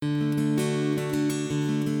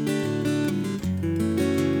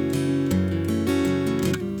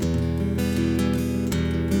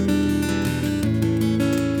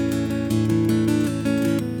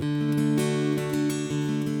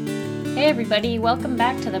everybody. Welcome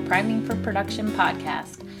back to the Priming for Production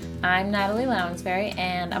podcast. I'm Natalie Lounsbury,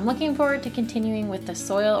 and I'm looking forward to continuing with the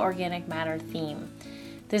soil organic matter theme.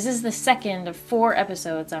 This is the second of 4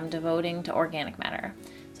 episodes I'm devoting to organic matter.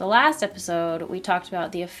 So last episode, we talked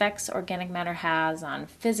about the effects organic matter has on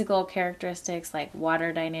physical characteristics like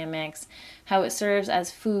water dynamics, how it serves as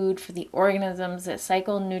food for the organisms that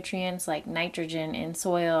cycle nutrients like nitrogen in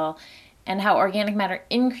soil, and how organic matter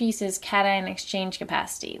increases cation exchange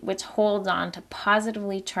capacity, which holds on to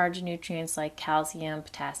positively charged nutrients like calcium,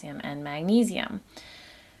 potassium, and magnesium.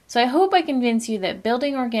 So I hope I convince you that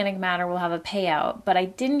building organic matter will have a payout, but I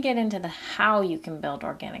didn't get into the how you can build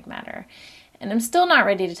organic matter. And I'm still not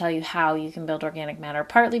ready to tell you how you can build organic matter,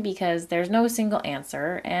 partly because there's no single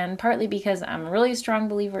answer, and partly because I'm a really strong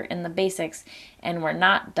believer in the basics, and we're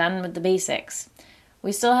not done with the basics.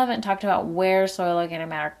 We still haven't talked about where soil organic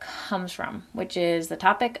matter comes from, which is the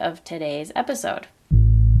topic of today's episode.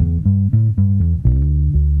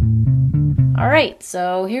 All right,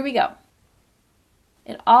 so here we go.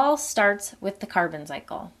 It all starts with the carbon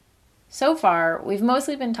cycle. So far, we've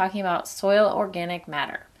mostly been talking about soil organic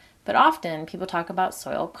matter, but often people talk about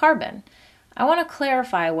soil carbon. I want to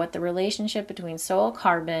clarify what the relationship between soil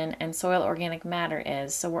carbon and soil organic matter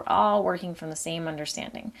is, so we're all working from the same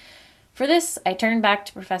understanding. For this, I turned back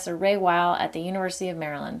to Professor Ray Weil at the University of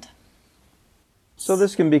Maryland. So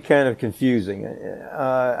this can be kind of confusing.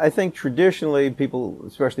 I think traditionally people,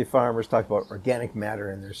 especially farmers, talk about organic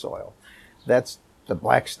matter in their soil. That's the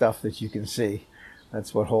black stuff that you can see.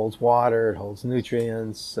 That's what holds water, it holds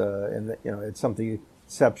nutrients, and it's something you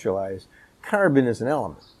conceptualize. Carbon is an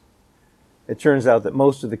element. It turns out that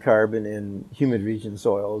most of the carbon in humid region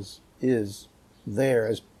soils is there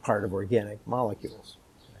as part of organic molecules.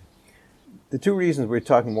 The 2 reasons we're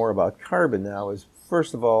talking more about carbon now is,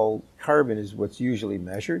 first of all, carbon is what's usually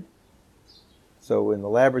measured. So in the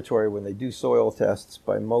laboratory, when they do soil tests,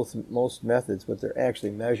 by most methods, what they're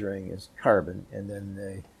actually measuring is carbon, and then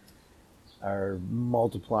they are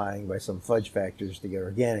multiplying by some fudge factors to get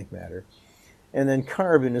organic matter. And then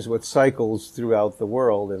carbon is what cycles throughout the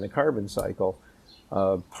world in the carbon cycle,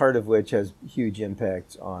 part of which has huge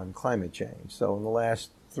impacts on climate change. So in the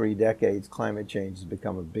last 3 decades, climate change has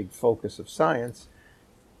become a big focus of science,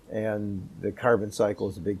 and the carbon cycle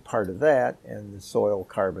is a big part of that, and the soil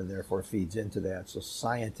carbon therefore feeds into that. So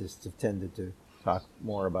scientists have tended to talk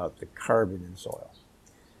more about the carbon in soil.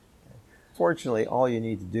 Fortunately, all you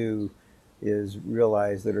need to do is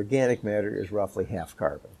realize that organic matter is roughly half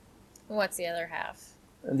carbon. What's the other half?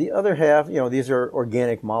 And the other half, these are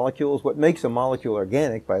organic molecules. What makes a molecule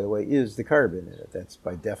organic, by the way, is the carbon in it. That's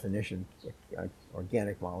by definition,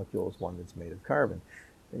 organic molecule is one that's made of carbon.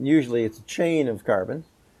 And usually it's a chain of carbon.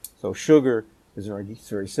 So sugar is a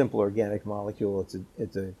very simple organic molecule.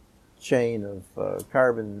 It's a chain of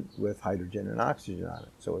carbon with hydrogen and oxygen on it.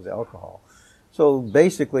 So is alcohol. So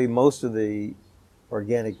basically most of the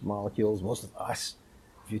organic molecules, most of us,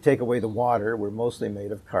 if you take away the water, we're mostly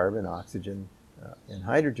made of carbon, oxygen, and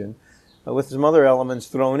hydrogen, with some other elements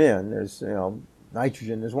thrown in. There's,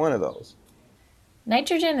 nitrogen is one of those.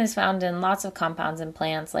 Nitrogen is found in lots of compounds in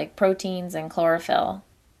plants like proteins and chlorophyll.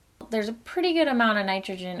 There's a pretty good amount of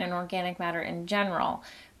nitrogen in organic matter in general,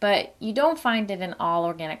 but you don't find it in all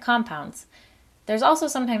organic compounds. There's also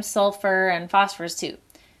sometimes sulfur and phosphorus too.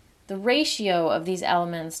 The ratio of these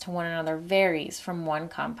elements to one another varies from one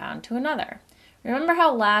compound to another. Remember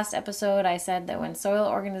how last episode I said that when soil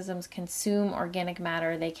organisms consume organic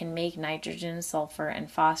matter, they can make nitrogen, sulfur, and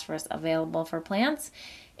phosphorus available for plants?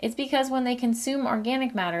 It's because when they consume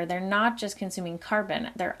organic matter, they're not just consuming carbon,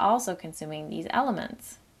 they're also consuming these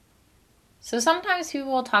elements. So sometimes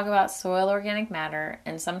people will talk about soil organic matter,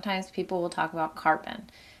 and sometimes people will talk about carbon.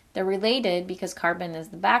 They're related because carbon is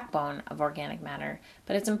the backbone of organic matter,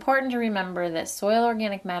 but it's important to remember that soil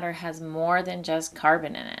organic matter has more than just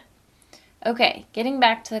carbon in it. Okay, getting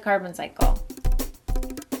back to the carbon cycle.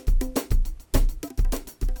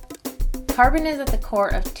 Carbon is at the core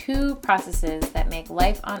of 2 processes that make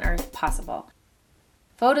life on Earth possible: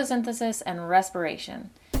 photosynthesis and respiration.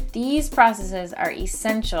 These processes are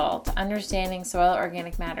essential to understanding soil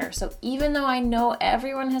organic matter, so even though I know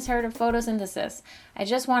everyone has heard of photosynthesis, I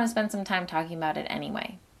just want to spend some time talking about it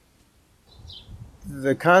anyway.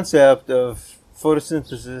 The concept of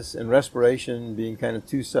photosynthesis and respiration being kind of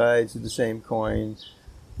 2 sides of the same coin,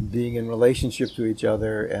 being in relationship to each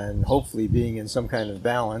other, and hopefully being in some kind of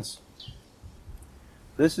balance.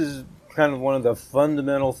 This is kind of one of the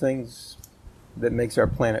fundamental things that makes our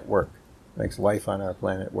planet work, makes life on our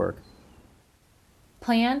planet work.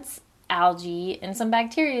 Plants, algae, and some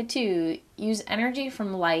bacteria too use energy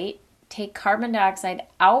from light, take carbon dioxide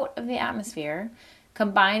out of the atmosphere,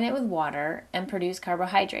 combine it with water, and produce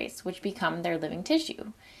carbohydrates, which become their living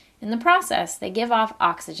tissue. In the process, they give off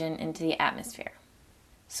oxygen into the atmosphere.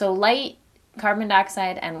 So light, carbon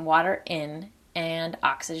dioxide, and water in, and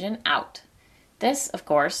oxygen out. This, of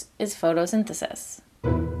course, is photosynthesis.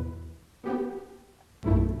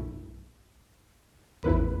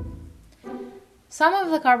 Some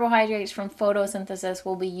of the carbohydrates from photosynthesis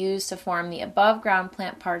will be used to form the above-ground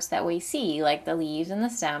plant parts that we see, like the leaves and the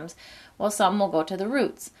stems, while some will go to the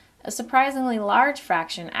roots. A surprisingly large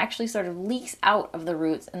fraction actually sort of leaks out of the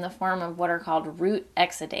roots in the form of what are called root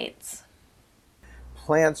exudates.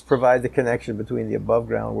 Plants provide the connection between the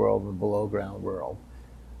above-ground world and the below-ground world.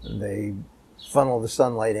 And they funnel the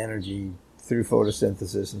sunlight energy through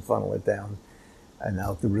photosynthesis and funnel it down and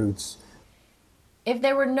out the roots. If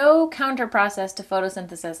there were no counter process to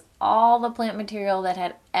photosynthesis, all the plant material that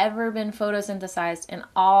had ever been photosynthesized in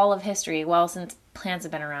all of history, well, since plants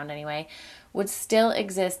have been around anyway, would still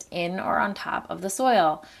exist in or on top of the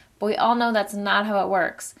soil. But we all know that's not how it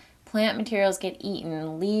works. Plant materials get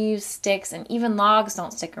eaten, leaves, sticks, and even logs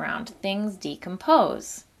don't stick around. Things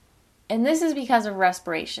decompose. And this is because of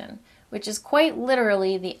respiration, which is quite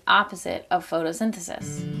literally the opposite of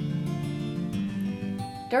photosynthesis.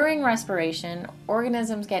 During respiration,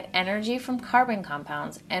 organisms get energy from carbon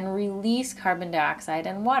compounds and release carbon dioxide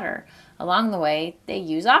and water. Along the way, they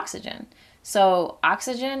use oxygen. So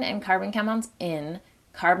oxygen and carbon compounds in,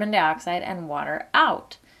 carbon dioxide and water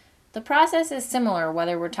out. The process is similar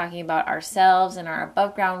whether we're talking about ourselves and our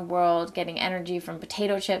above-ground world getting energy from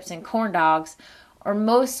potato chips and corn dogs, or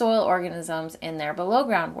most soil organisms in their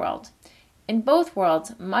below-ground world. In both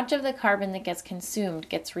worlds, much of the carbon that gets consumed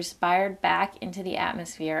gets respired back into the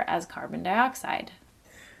atmosphere as carbon dioxide.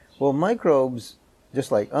 Well, microbes,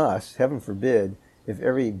 just like us, heaven forbid, if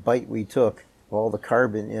every bite we took, all the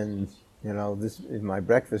carbon in, in my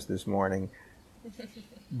breakfast this morning,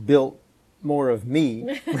 built more of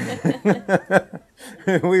me,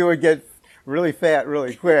 we would get really fat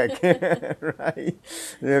really quick, right?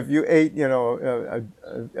 If you ate,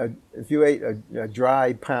 a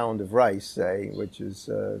dry pound of rice, say, which is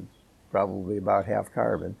probably about half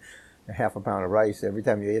carbon, half a pound of rice. Every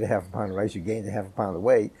time you ate a half a pound of rice, you gained a half a pound of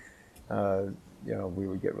weight. We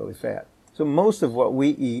would get really fat. So most of what we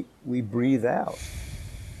eat, we breathe out.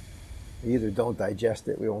 We either don't digest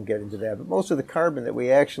it, we won't get into that, but most of the carbon that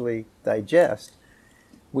we actually digest,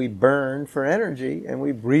 we burn for energy, and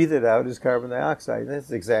we breathe it out as carbon dioxide. And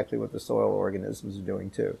that's exactly what the soil organisms are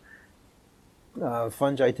doing too.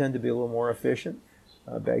 Fungi tend to be a little more efficient.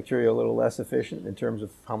 Bacteria a little less efficient in terms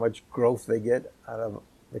of how much growth they get out of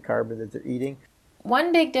the carbon that they're eating.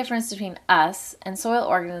 One big difference between us and soil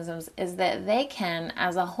organisms is that they can,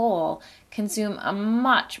 as a whole, consume a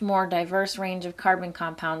much more diverse range of carbon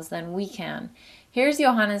compounds than we can. Here's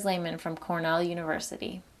Johannes Lehmann from Cornell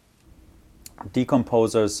University.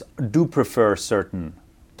 Decomposers do prefer certain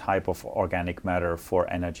type of organic matter for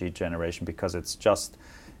energy generation because it's just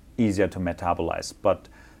easier to metabolize. But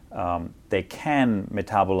they can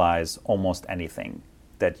metabolize almost anything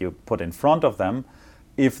that you put in front of them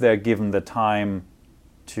if they're given the time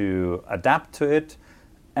to adapt to it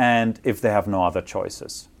and if they have no other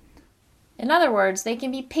choices. In other words, they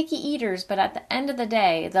can be picky eaters, but at the end of the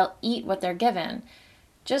day, they'll eat what they're given.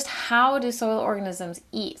 Just how do soil organisms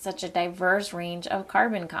eat such a diverse range of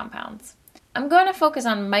carbon compounds? I'm going to focus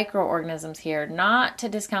on microorganisms here, not to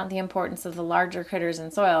discount the importance of the larger critters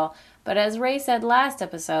in soil, but as Ray said last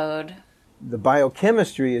episode, the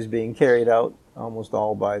biochemistry is being carried out almost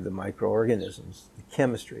all by the microorganisms, the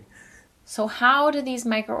chemistry. So how do these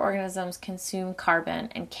microorganisms consume carbon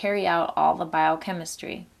and carry out all the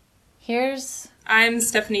biochemistry? I'm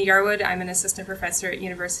Stephanie Yarwood. I'm an assistant professor at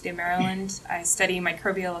University of Maryland. I study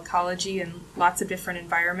microbial ecology in lots of different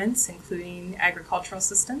environments, including agricultural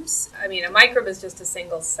systems. A microbe is just a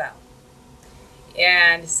single cell.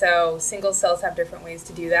 And so single cells have different ways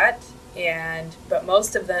to do that. But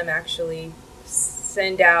most of them actually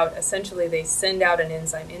send out an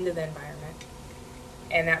enzyme into the environment.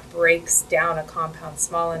 And that breaks down a compound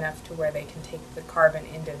small enough to where they can take the carbon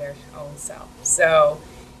into their own cell. So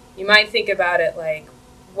you might think about it like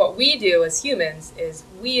what we do as humans is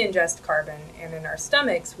we ingest carbon, and in our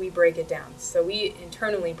stomachs we break it down. So we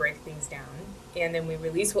internally break things down, and then we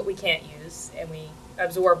release what we can't use, and we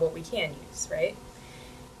absorb what we can use, right?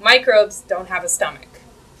 Microbes don't have a stomach,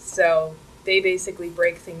 so they basically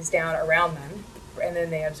break things down around them, and then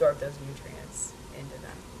they absorb those nutrients into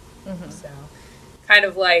them. Mm-hmm. So kind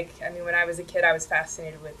of like, when I was a kid, I was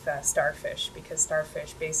fascinated with starfish, because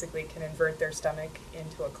starfish basically can invert their stomach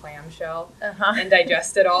into a clamshell and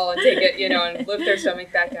digest it all and take it, and lift their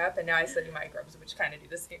stomach back up. And now I study microbes, which kind of do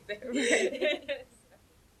the same thing.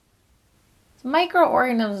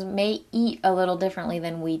 Microorganisms may eat a little differently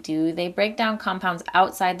than we do. They break down compounds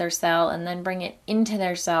outside their cell and then bring it into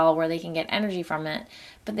their cell where they can get energy from it,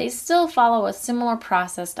 but they still follow a similar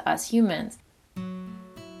process to us humans.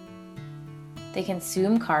 They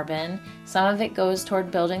consume carbon, some of it goes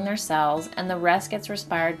toward building their cells, and the rest gets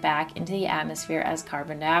respired back into the atmosphere as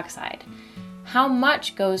carbon dioxide. How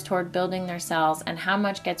much goes toward building their cells and how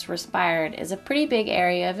much gets respired is a pretty big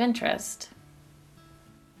area of interest.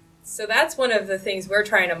 So that's one of the things we're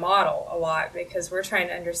trying to model a lot, because we're trying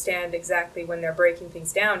to understand exactly when they're breaking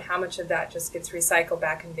things down, how much of that just gets recycled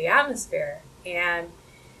back into the atmosphere. And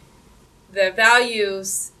the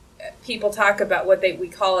values, people talk about what we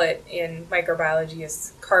call it in microbiology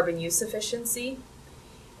is carbon use efficiency.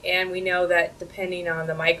 And we know that depending on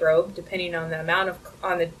the microbe, depending on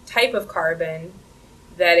the type of carbon,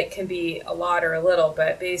 that it can be a lot or a little.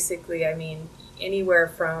 But basically, I mean, anywhere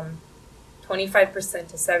from 25%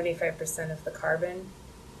 to 75% of the carbon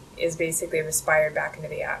is basically respired back into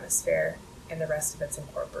the atmosphere, and the rest of it's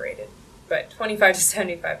incorporated. But 25 to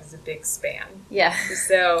 75 is a big span. Yeah.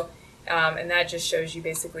 So, and that just shows you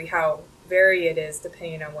basically how varied it is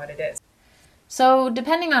depending on what it is. So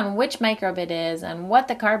depending on which microbe it is and what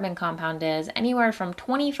the carbon compound is, anywhere from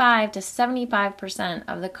 25 to 75%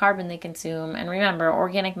 of the carbon they consume, and remember,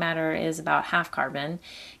 organic matter is about half carbon,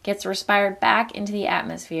 gets respired back into the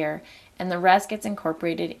atmosphere, and the rest gets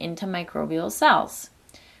incorporated into microbial cells.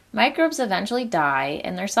 Microbes eventually die,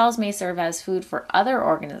 and their cells may serve as food for other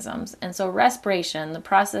organisms, and so respiration, the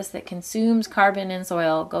process that consumes carbon in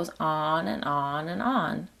soil, goes on and on and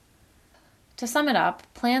on. To sum it up,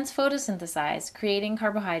 plants photosynthesize, creating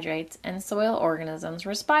carbohydrates, and soil organisms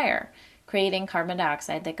respire, creating carbon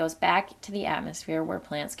dioxide that goes back to the atmosphere where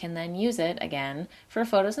plants can then use it again for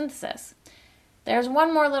photosynthesis. There's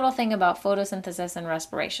one more little thing about photosynthesis and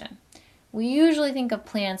respiration. We usually think of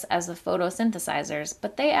plants as the photosynthesizers,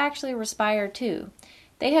 but they actually respire too.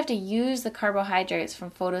 They have to use the carbohydrates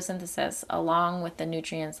from photosynthesis along with the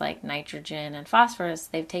nutrients like nitrogen and phosphorus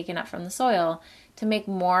they've taken up from the soil to make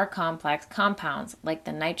more complex compounds like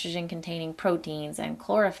the nitrogen-containing proteins and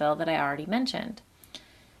chlorophyll that I already mentioned.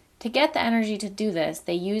 To get the energy to do this,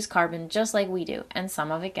 they use carbon just like we do, and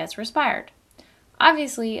some of it gets respired.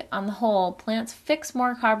 Obviously, on the whole, plants fix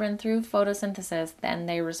more carbon through photosynthesis than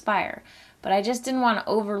they respire, but I just didn't want to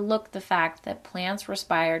overlook the fact that plants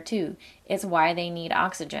respire too. It's why they need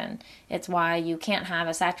oxygen. It's why you can't have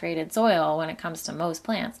a saturated soil when it comes to most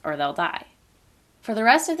plants, or they'll die. For the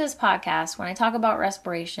rest of this podcast, when I talk about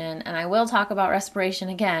respiration, and I will talk about respiration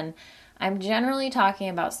again, I'm generally talking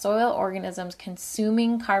about soil organisms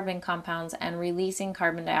consuming carbon compounds and releasing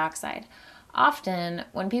carbon dioxide. Often,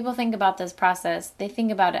 when people think about this process, they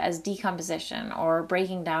think about it as decomposition or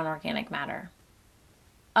breaking down organic matter.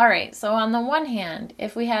 Alright, so on the one hand,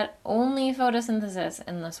 if we had only photosynthesis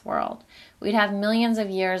in this world, we'd have millions of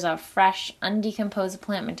years of fresh, undecomposed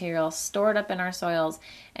plant material stored up in our soils,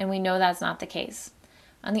 and we know that's not the case.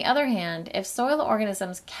 On the other hand, if soil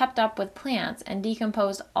organisms kept up with plants and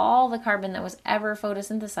decomposed all the carbon that was ever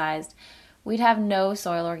photosynthesized, we'd have no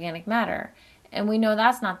soil organic matter. And we know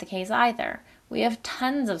that's not the case either. We have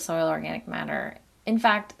tons of soil organic matter. In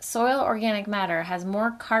fact, soil organic matter has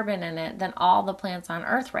more carbon in it than all the plants on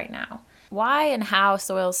Earth right now. Why and how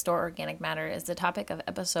soils store organic matter is the topic of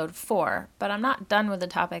episode 4, but I'm not done with the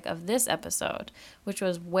topic of this episode, which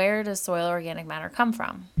was where does soil organic matter come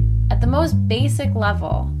from? At the most basic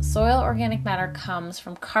level, soil organic matter comes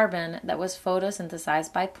from carbon that was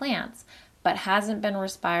photosynthesized by plants, but hasn't been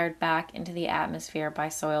respired back into the atmosphere by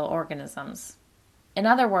soil organisms. In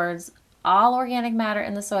other words, all organic matter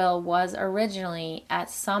in the soil was originally, at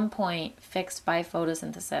some point, fixed by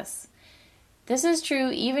photosynthesis. This is true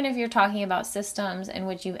even if you're talking about systems in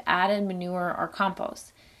which you've added manure or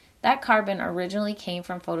compost. That carbon originally came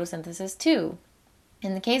from photosynthesis too.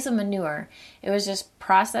 In the case of manure, it was just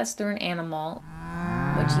processed through an animal,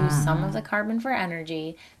 which used some of the carbon for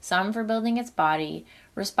energy, some for building its body,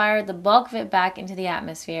 respired the bulk of it back into the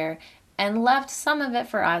atmosphere, and left some of it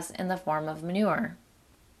for us in the form of manure.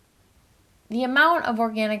 The amount of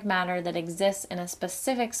organic matter that exists in a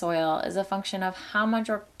specific soil is a function of how much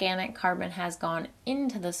organic carbon has gone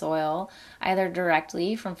into the soil, either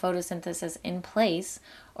directly from photosynthesis in place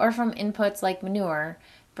or from inputs like manure,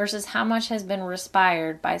 versus how much has been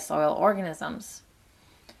respired by soil organisms.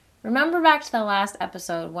 Remember back to the last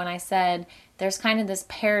episode when I said there's kind of this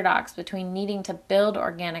paradox between needing to build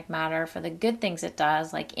organic matter for the good things it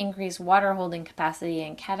does, like increase water holding capacity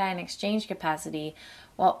and cation exchange capacity,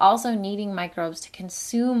 while also needing microbes to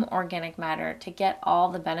consume organic matter to get all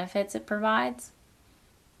the benefits it provides?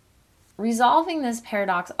 Resolving this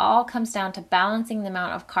paradox all comes down to balancing the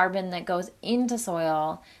amount of carbon that goes into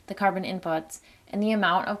soil, the carbon inputs, and the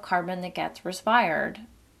amount of carbon that gets respired.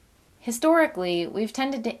 Historically, we've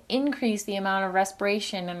tended to increase the amount of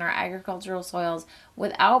respiration in our agricultural soils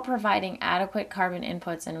without providing adequate carbon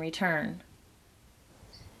inputs in return.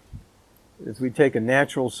 If we take a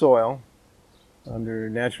natural soil under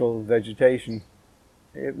natural vegetation,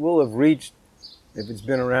 it will have reached, if it's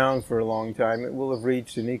been around for a long time, it will have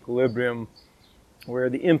reached an equilibrium where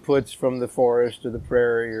the inputs from the forest or the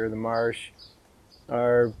prairie or the marsh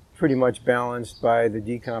are pretty much balanced by the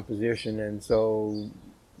decomposition, and so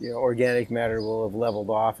organic matter will have leveled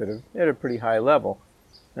off at a pretty high level.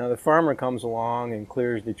 Now the farmer comes along and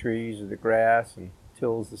clears the trees or the grass and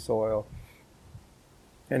tills the soil,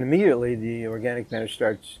 and immediately the organic matter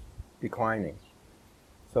starts declining.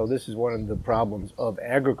 So this is one of the problems of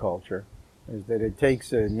agriculture, is that it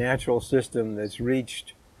takes a natural system that's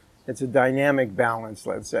reached, it's a dynamic balance,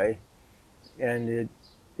 let's say, and it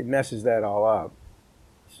messes that all up.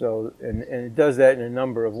 So, and it does that in a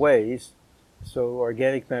number of ways. So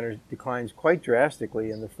organic matter declines quite drastically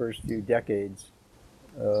in the first few decades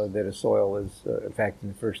that a soil is, in fact, in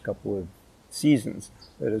the first couple of seasons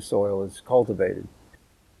that a soil is cultivated.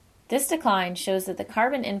 This decline shows that the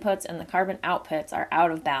carbon inputs and the carbon outputs are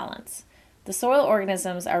out of balance. The soil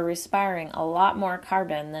organisms are respiring a lot more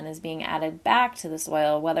carbon than is being added back to the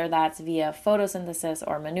soil, whether that's via photosynthesis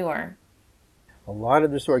or manure. A lot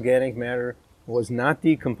of this organic matter was not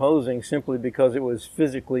decomposing simply because it was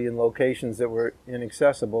physically in locations that were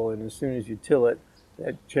inaccessible, and as soon as you till it,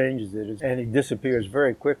 that changes it, and it disappears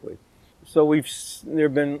very quickly. So there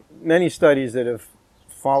have been many studies that have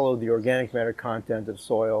followed the organic matter content of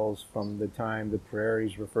soils from the time the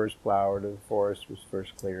prairies were first plowed or the forest was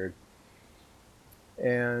first cleared.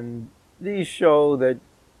 And these show that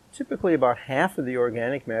typically about half of the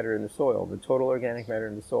organic matter in the soil, the total organic matter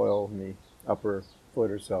in the soil in the upper foot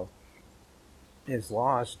or so, is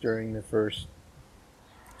lost during the first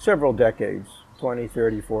several decades, 20,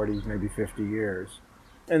 30, 40, maybe 50 years.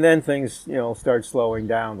 And then things, start slowing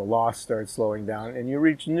down, the loss starts slowing down, and you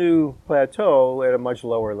reach a new plateau at a much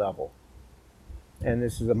lower level. And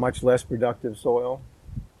this is a much less productive soil.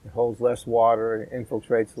 It holds less water, it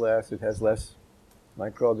infiltrates less, it has less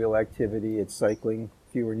microbial activity, it's cycling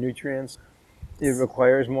fewer nutrients. It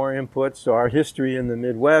requires more inputs. So our history in the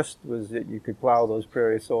Midwest was that you could plow those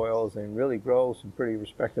prairie soils and really grow some pretty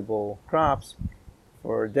respectable crops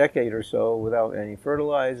for a decade or so without any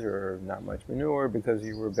fertilizer or not much manure, because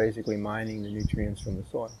you were basically mining the nutrients from the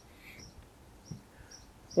soil.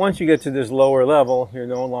 Once you get to this lower level, you're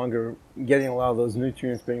no longer getting a lot of those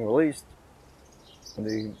nutrients being released.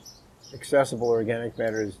 The accessible organic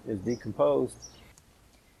matter is decomposed.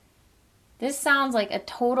 This sounds like a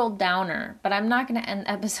total downer, but I'm not going to end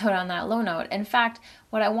the episode on that low note. In fact,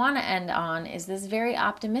 what I want to end on is this very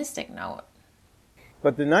optimistic note.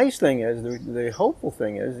 But the nice thing is, the hopeful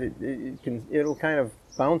thing is, it'll kind of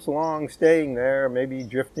bounce along, staying there, maybe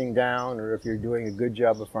drifting down, or if you're doing a good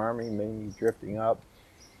job of farming, maybe drifting up.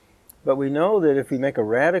 But we know that if we make a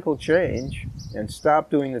radical change and stop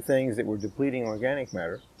doing the things that were depleting organic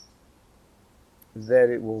matter, that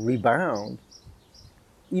it will rebound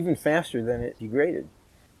even faster than it degraded.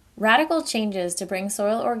 Radical changes to bring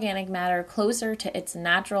soil organic matter closer to its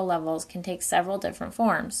natural levels can take several different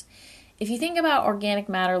forms. If you think about organic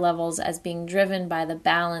matter levels as being driven by the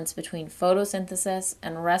balance between photosynthesis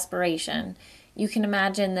and respiration, you can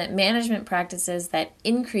imagine that management practices that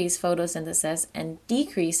increase photosynthesis and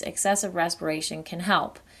decrease excessive respiration can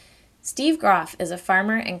help. Steve Groff is a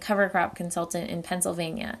farmer and cover crop consultant in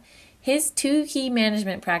Pennsylvania. His two key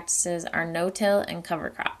management practices are no-till and cover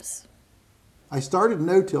crops. I started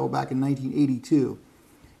no-till back in 1982,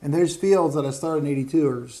 and those fields that I started in 82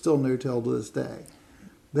 are still no-till to this day.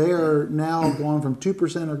 They are now gone from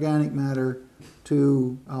 2% organic matter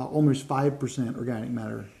to almost 5% organic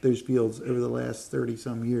matter, those fields, over the last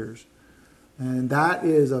 30-some years. And that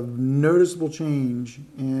is a noticeable change,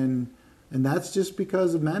 and that's just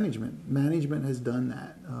because of management. Management has done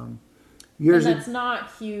that. And that's not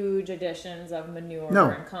huge additions of manure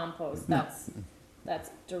and compost. That's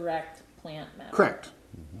direct plant matter. Correct.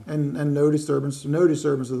 And no disturbance of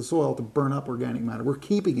the soil to burn up organic matter. We're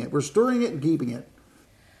keeping it. We're storing it and keeping it.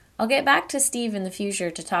 I'll get back to Steve in the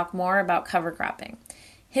future to talk more about cover cropping.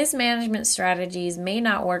 His management strategies may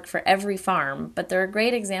not work for every farm, but they're a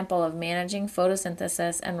great example of managing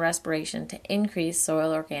photosynthesis and respiration to increase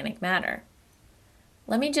soil organic matter.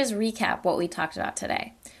 Let me just recap what we talked about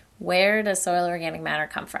today. Where does soil organic matter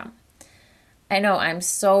come from? I know I'm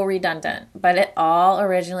so redundant, but it all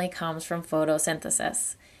originally comes from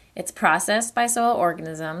photosynthesis. It's processed by soil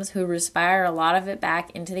organisms who respire a lot of it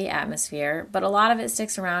back into the atmosphere, but a lot of it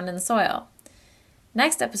sticks around in the soil.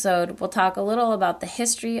 Next episode, we'll talk a little about the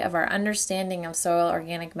history of our understanding of soil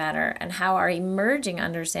organic matter and how our emerging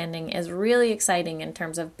understanding is really exciting in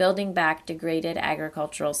terms of building back degraded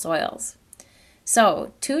agricultural soils.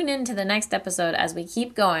 So, tune in to the next episode as we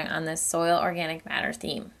keep going on this soil organic matter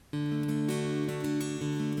theme.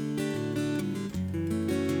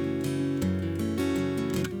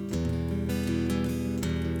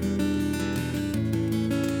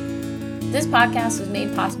 This podcast was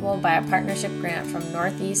made possible by a partnership grant from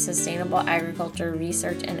Northeast Sustainable Agriculture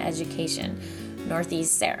Research and Education,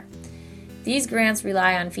 Northeast SARE. These grants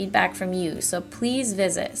rely on feedback from you, so please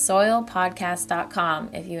visit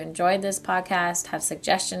soilpodcast.com if you enjoyed this podcast, have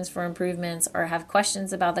suggestions for improvements, or have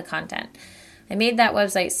questions about the content. I made that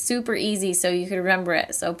website super easy so you could remember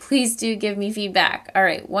it, so please do give me feedback. All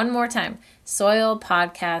right, one more time,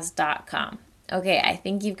 soilpodcast.com. Okay, I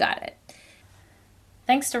think you've got it.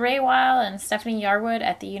 Thanks to Ray Weil and Stephanie Yarwood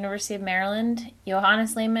at the University of Maryland,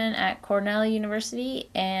 Johannes Lehmann at Cornell University,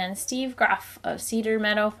 and Steve Groff of Cedar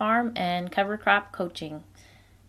Meadow Farm and Cover Crop Coaching.